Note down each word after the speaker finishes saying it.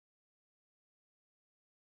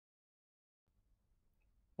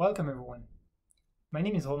Welcome everyone. My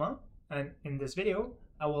name is Romain, and in this video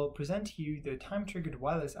I will present to you the time-triggered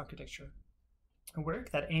wireless architecture, a work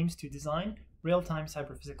that aims to design real-time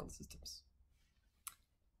cyber-physical systems.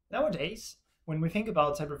 Nowadays, when we think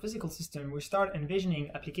about cyber-physical systems, we start envisioning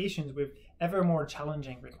applications with ever more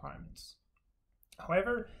challenging requirements.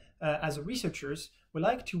 However, as researchers, we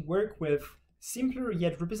like to work with simpler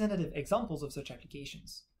yet representative examples of such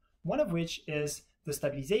applications, one of which is the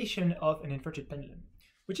stabilization of an inverted pendulum,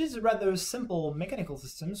 which is a rather simple mechanical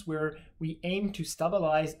systems where we aim to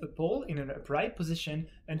stabilize a pole in an upright position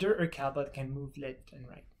under a cab that can move left and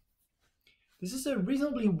right. This is a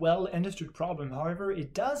reasonably well understood problem, however,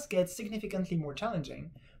 it does get significantly more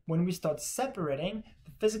challenging when we start separating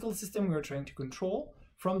the physical system we are trying to control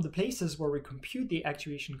from the places where we compute the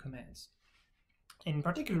actuation commands. In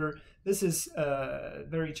particular, this is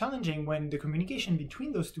very challenging when the communication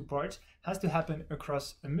between those two parts has to happen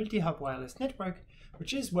across a multi-hop wireless network,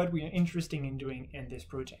 which is what we are interested in doing in this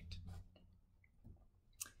project.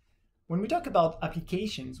 When we talk about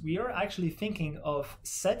applications, we are actually thinking of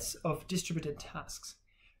sets of distributed tasks.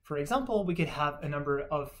 For example, we could have a number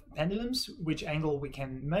of pendulums, which angle we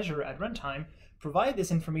can measure at runtime, provide this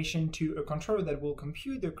information to a controller that will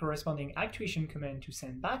compute the corresponding actuation command to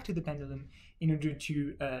send back to the pendulum in order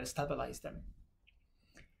to stabilize them.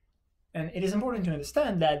 And it is important to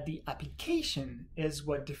understand that the application is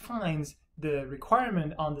what defines the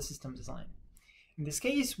requirement on the system design. In this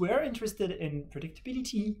case, we are interested in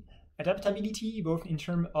predictability, adaptability, both in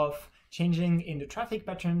terms of changing in the traffic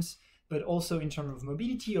patterns, but also in terms of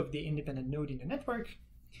mobility of the independent node in the network.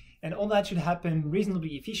 And all that should happen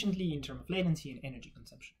reasonably efficiently in terms of latency and energy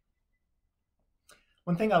consumption.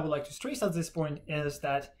 One thing I would like to stress at this point is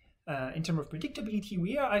that in terms of predictability,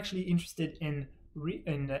 we are actually interested in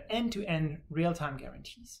end-to-end real-time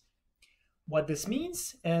guarantees. What this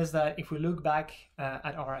means is that if we look back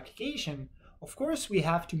at our application, of course we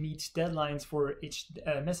have to meet deadlines for each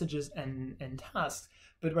messages and tasks,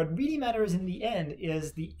 but what really matters in the end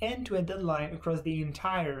is the end-to-end deadline across the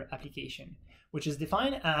entire application, which is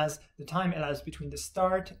defined as the time elapsed between the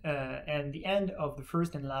start and the end of the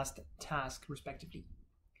first and last task, respectively.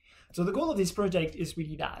 So the goal of this project is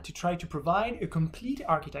really that, to try to provide a complete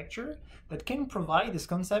architecture that can provide this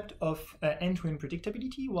concept of end-to-end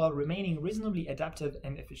predictability while remaining reasonably adaptive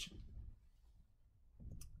and efficient.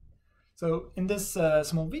 So in this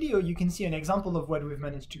small video, you can see an example of what we've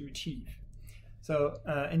managed to achieve. So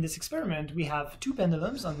in this experiment, we have two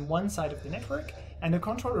pendulums on one side of the network and a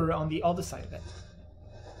controller on the other side of it.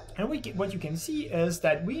 And what you can see is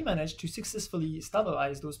that we managed to successfully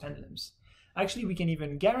stabilize those pendulums. Actually, we can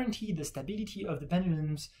even guarantee the stability of the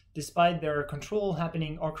pendulums despite their control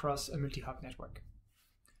happening across a multi-hop network.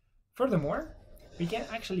 Furthermore, we can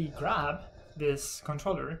actually grab this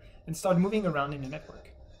controller and start moving around in the network.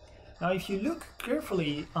 Now, if you look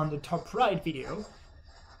carefully on the top right video,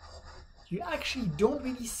 you actually don't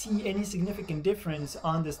really see any significant difference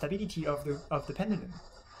on the stability of the pendulum.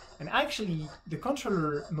 And actually, the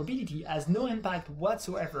controller mobility has no impact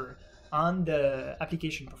whatsoever on the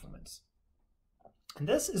application performance. And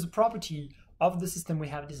this is a property of the system we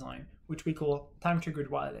have designed, which we call time-triggered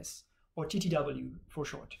wireless, or TTW for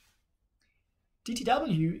short.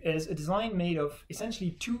 TTW is a design made of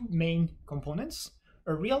essentially two main components: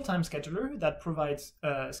 a real-time scheduler that provides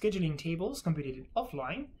scheduling tables computed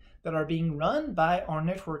offline that are being run by our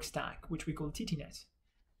network stack, which we call TTNet.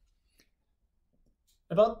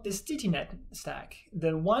 About this TTNet stack,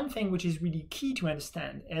 the one thing which is really key to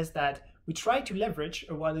understand is that we try to leverage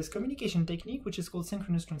a wireless communication technique which is called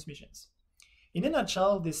synchronous transmissions. In a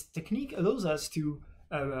nutshell, this technique allows us to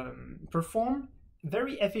perform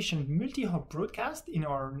very efficient multi-hop broadcast in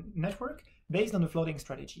our network based on a floating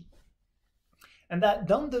strategy. And that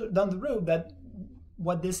down the road,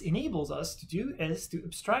 what this enables us to do is to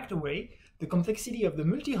abstract away the complexity of the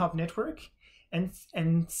multi-hop network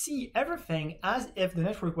and see everything as if the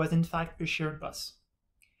network was in fact a shared bus.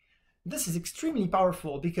 This is extremely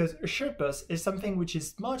powerful because a shared bus is something which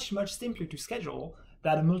is much simpler to schedule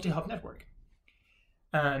than a multi-hop network.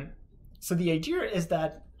 And so the idea is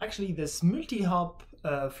that actually this multi-hop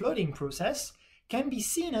floating process can be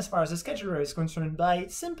seen, as far as the scheduler is concerned, by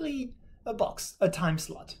simply a box, a time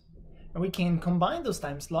slot. And we can combine those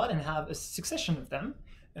time slots and have a succession of them,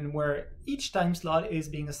 and where each time slot is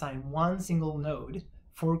being assigned one single node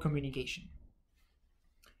for communication.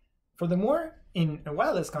 Furthermore, in a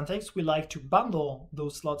wireless context, we like to bundle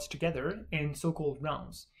those slots together in so-called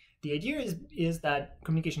rounds. The idea is that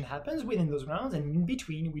communication happens within those rounds, and in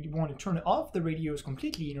between, we want to turn off the radios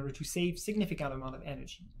completely in order to save significant amount of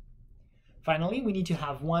energy. Finally, we need to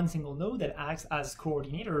have one single node that acts as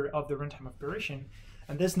coordinator of the runtime operation,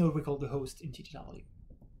 and this node we call the host in TTW.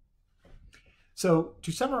 So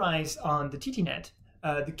to summarize on the TTNet,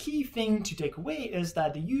 the key thing to take away is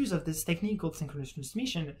that the use of this technique called synchronous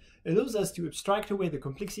transmission allows us to abstract away the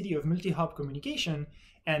complexity of multi-hop communication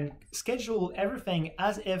and schedule everything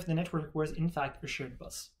as if the network was in fact a shared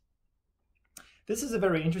bus. This is a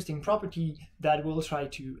very interesting property that we'll try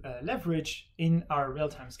to leverage in our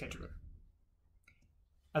real-time scheduler.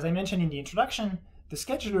 As I mentioned in the introduction, the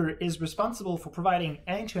scheduler is responsible for providing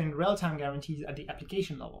end-to-end real-time guarantees at the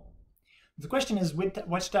application level. The question is,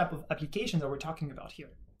 what type of applications are we talking about here?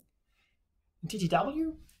 In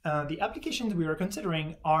TTW, the applications we are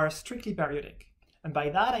considering are strictly periodic. And by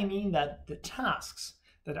that I mean that the tasks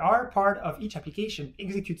that are part of each application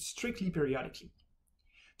execute strictly periodically.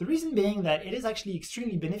 The reason being that it is actually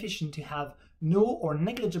extremely beneficial to have no or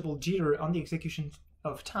negligible jitter on the execution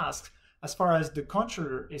of tasks as far as the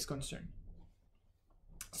controller is concerned.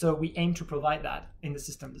 So we aim to provide that in the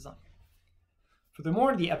system design.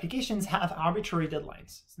 Furthermore, the applications have arbitrary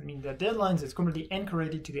deadlines. So, I mean, the deadlines is completely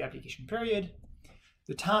anchored to the application period.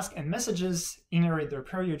 The task and messages inherit their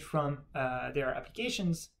period from their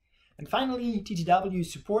applications. And finally, TTW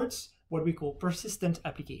supports what we call persistent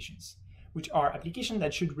applications, which are applications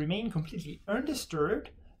that should remain completely undisturbed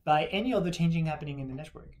by any other changing happening in the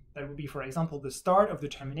network. That would be, for example, the start of the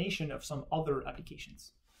termination of some other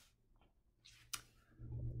applications.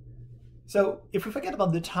 So if we forget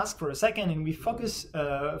about the task for a second and we focus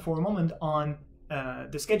for a moment on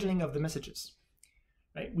the scheduling of the messages,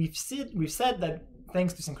 right? We've said that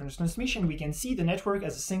thanks to synchronous transmission, we can see the network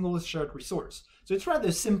as a single shared resource. So it's rather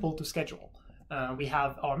simple to schedule. We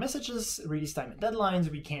have our messages, release time and deadlines.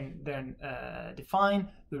 We can then define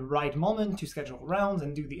the right moment to schedule rounds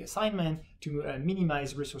and do the assignment to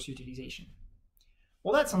minimize resource utilization.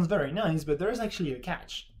 Well, that sounds very nice, but there is actually a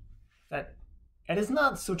catch. That it is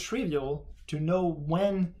not so trivial to know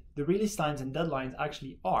when the release times and deadlines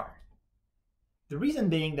actually are. The reason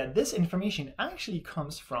being that this information actually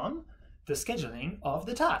comes from the scheduling of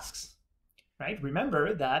the tasks, right?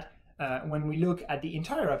 Remember that when we look at the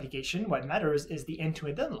entire application, what matters is the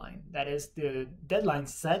end-to-end deadline. That is the deadline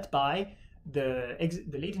set by the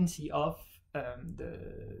latency of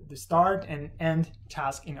the start and end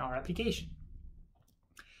task in our application.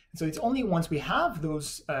 So it's only once we have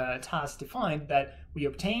those tasks defined that we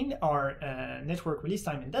obtain our network release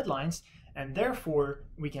time and deadlines, and therefore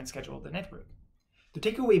we can schedule the network. The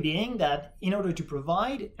takeaway being that in order to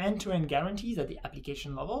provide end-to-end guarantees at the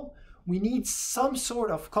application level, we need some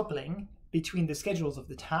sort of coupling between the schedules of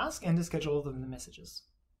the task and the schedules of the messages.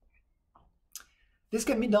 This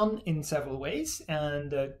can be done in several ways,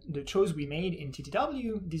 and the choice we made in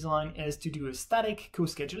TTW design is to do a static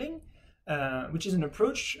co-scheduling, which is an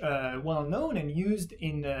approach well known and used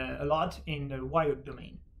in a lot in the wired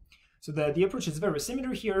domain. So the approach is very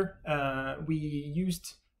similar here. We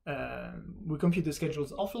compute the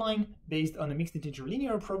schedules offline based on a mixed integer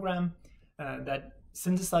linear program that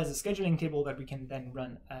synthesizes a scheduling table that we can then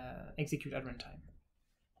execute at runtime.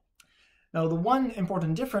 Now, the one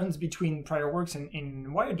important difference between prior works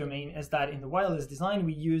in wired domain is that in the wireless design,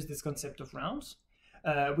 we use this concept of rounds,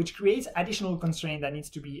 which creates additional constraint that needs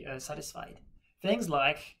to be satisfied. Things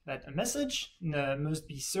like that a message must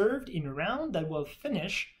be served in a round that will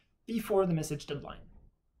finish before the message deadline.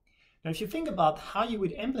 Now, if you think about how you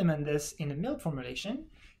would implement this in a MILP formulation,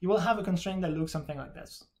 you will have a constraint that looks something like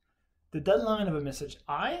this. The deadline of a message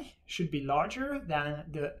I should be larger than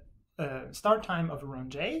the start time of a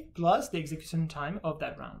round J plus the execution time of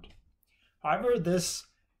that round. However, this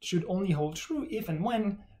should only hold true if and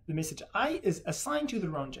when the message I is assigned to the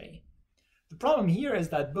round J. The problem here is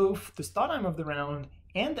that both the start time of the round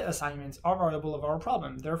and the assignments are variable of our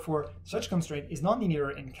problem. Therefore, such constraint is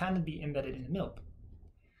nonlinear and cannot be embedded in a MILP.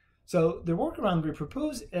 So the workaround we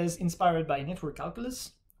propose is inspired by network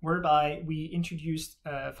calculus, whereby we introduced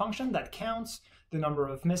a function that counts the number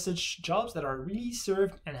of message jobs that are really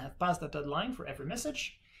served and have passed that deadline for every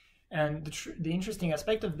message. And the interesting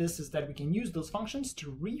aspect of this is that we can use those functions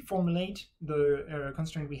to reformulate the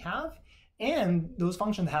constraint we have, and those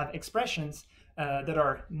functions have expressions that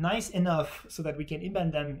are nice enough so that we can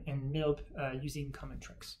embed them in MILP using common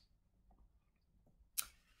tricks.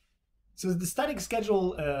 So the static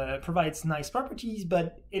schedule provides nice properties,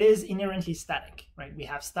 but it is inherently static, right? We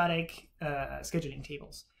have static scheduling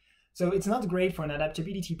tables. So it's not great from an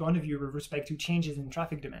adaptability point of view with respect to changes in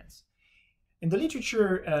traffic demands. In the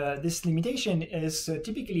literature, this limitation is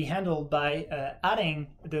typically handled by adding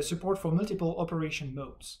the support for multiple operation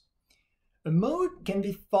modes. A mode can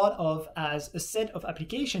be thought of as a set of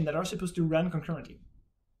applications that are supposed to run concurrently.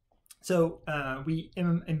 So we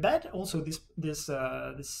embed also this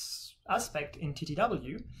aspect in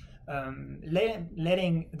TTW,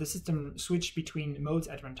 letting the system switch between modes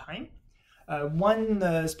at runtime.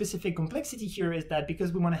 One specific complexity here is that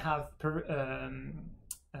because we want to have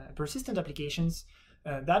persistent applications,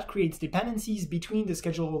 that creates dependencies between the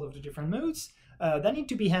schedule of the different modes that need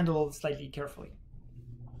to be handled slightly carefully.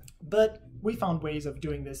 But we found ways of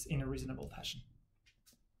doing this in a reasonable fashion.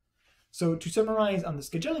 So to summarize on the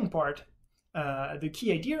scheduling part, the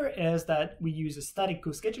key idea is that we use a static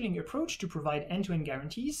co-scheduling approach to provide end-to-end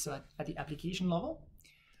guarantees at the application level.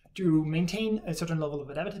 To maintain a certain level of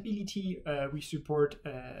adaptability, we support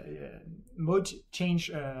mode change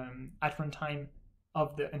at runtime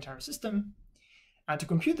of the entire system. And to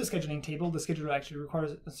compute the scheduling table, the scheduler actually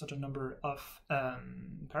requires a certain number of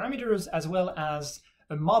parameters, as well as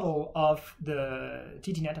a model of the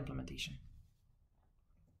TTNet implementation.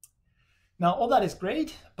 Now, all that is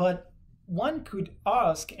great, but one could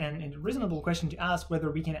ask, and a reasonable question to ask,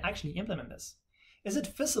 whether we can actually implement this. Is it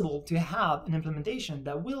feasible to have an implementation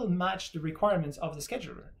that will match the requirements of the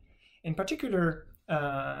scheduler? In particular,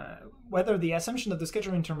 whether the assumption of the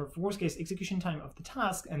scheduler in terms of worst-case execution time of the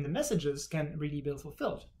task and the messages can really be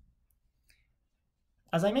fulfilled.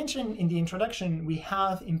 As I mentioned in the introduction, we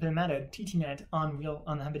have implemented TTNet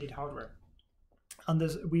on embedded hardware.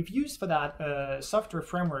 We've used for that a software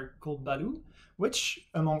framework called Baloo, which,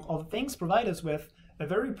 among other things, provides us with a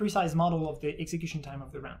very precise model of the execution time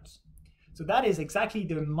of the rounds. So that is exactly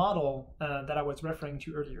the model that I was referring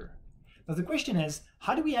to earlier. Now the question is,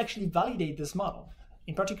 how do we actually validate this model?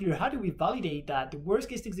 In particular, how do we validate that the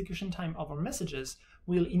worst-case execution time of our messages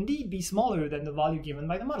will indeed be smaller than the value given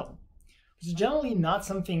by the model? Which is generally not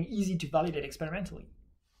something easy to validate experimentally.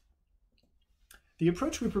 The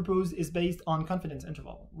approach we propose is based on confidence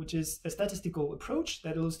interval, which is a statistical approach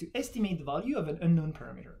that allows to estimate the value of an unknown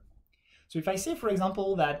parameter. So if I say, for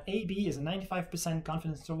example, that AB is a 95%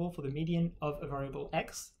 confidence interval for the median of a variable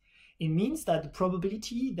x, it means that the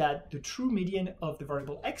probability that the true median of the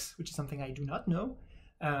variable x, which is something I do not know,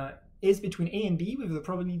 is between A and B with a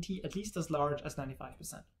probability at least as large as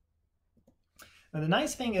 95%. Now, the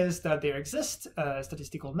nice thing is that there exists a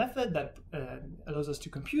statistical method that allows us to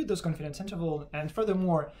compute those confidence intervals, and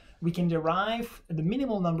furthermore, we can derive the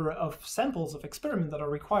minimal number of samples of experiment that are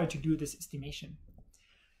required to do this estimation.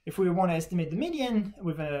 If we want to estimate the median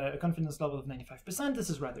with a confidence level of 95%, this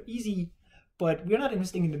is rather easy, but we're not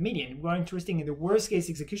interested in the median. We're interested in the worst-case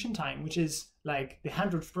execution time, which is like the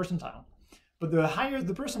 100th percentile. But the higher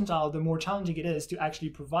the percentile, the more challenging it is to actually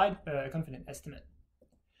provide a confident estimate.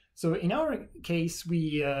 So in our case,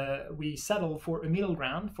 we settle for a middle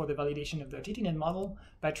ground for the validation of the TTNet model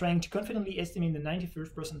by trying to confidently estimate the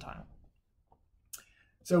 91st percentile.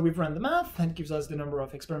 So we've run the math, and it gives us the number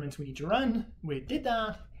of experiments we need to run. We did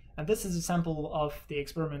that, and this is a sample of the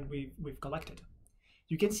experiment we've collected.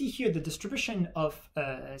 You can see here the distribution of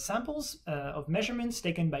samples of measurements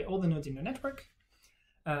taken by all the nodes in the network.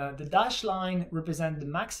 The dashed line represents the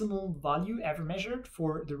maximal value ever measured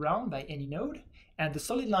for the round by any node, and the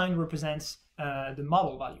solid line represents the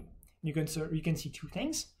model value. You can see two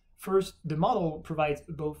things. First, the model provides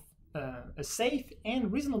both a safe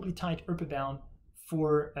and reasonably tight upper bound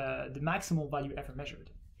for the maximal value ever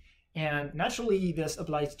measured. And naturally, this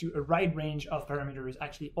applies to a wide range of parameters,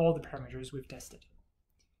 actually all the parameters we've tested.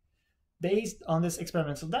 Based on this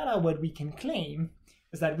experimental data, what we can claim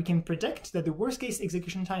is that we can predict that the worst-case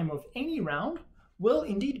execution time of any round will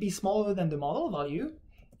indeed be smaller than the model value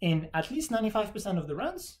in at least 95% of the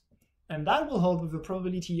runs, and that will hold with a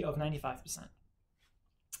probability of 95%.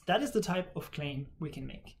 That is the type of claim we can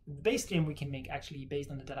make, the base claim we can make actually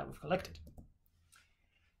based on the data we've collected.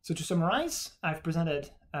 So to summarize, I've presented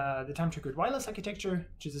the time-triggered wireless architecture,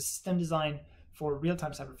 which is a system design for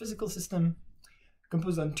real-time cyber-physical system,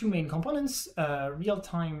 composed on two main components,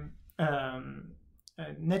 real-time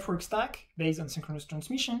network stack based on synchronous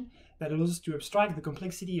transmission that allows us to abstract the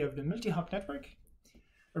complexity of the multi-hop network,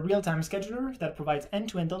 a real-time scheduler that provides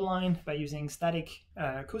end-to-end deadline by using static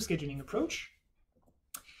co-scheduling approach.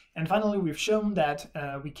 And finally, we've shown that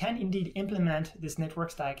we can indeed implement this network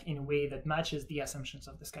stack in a way that matches the assumptions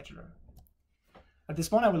of the scheduler. At this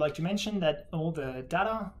point, I would like to mention that all the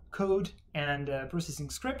data, code, and processing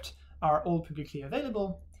script are all publicly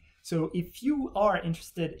available. So if you are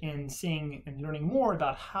interested in seeing and learning more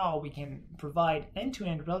about how we can provide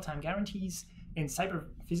end-to-end real-time guarantees in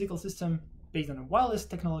cyber-physical system based on a wireless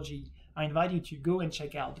technology, I invite you to go and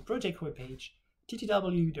check out the project webpage,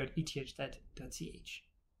 ttw.ethz.ch.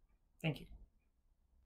 Thank you.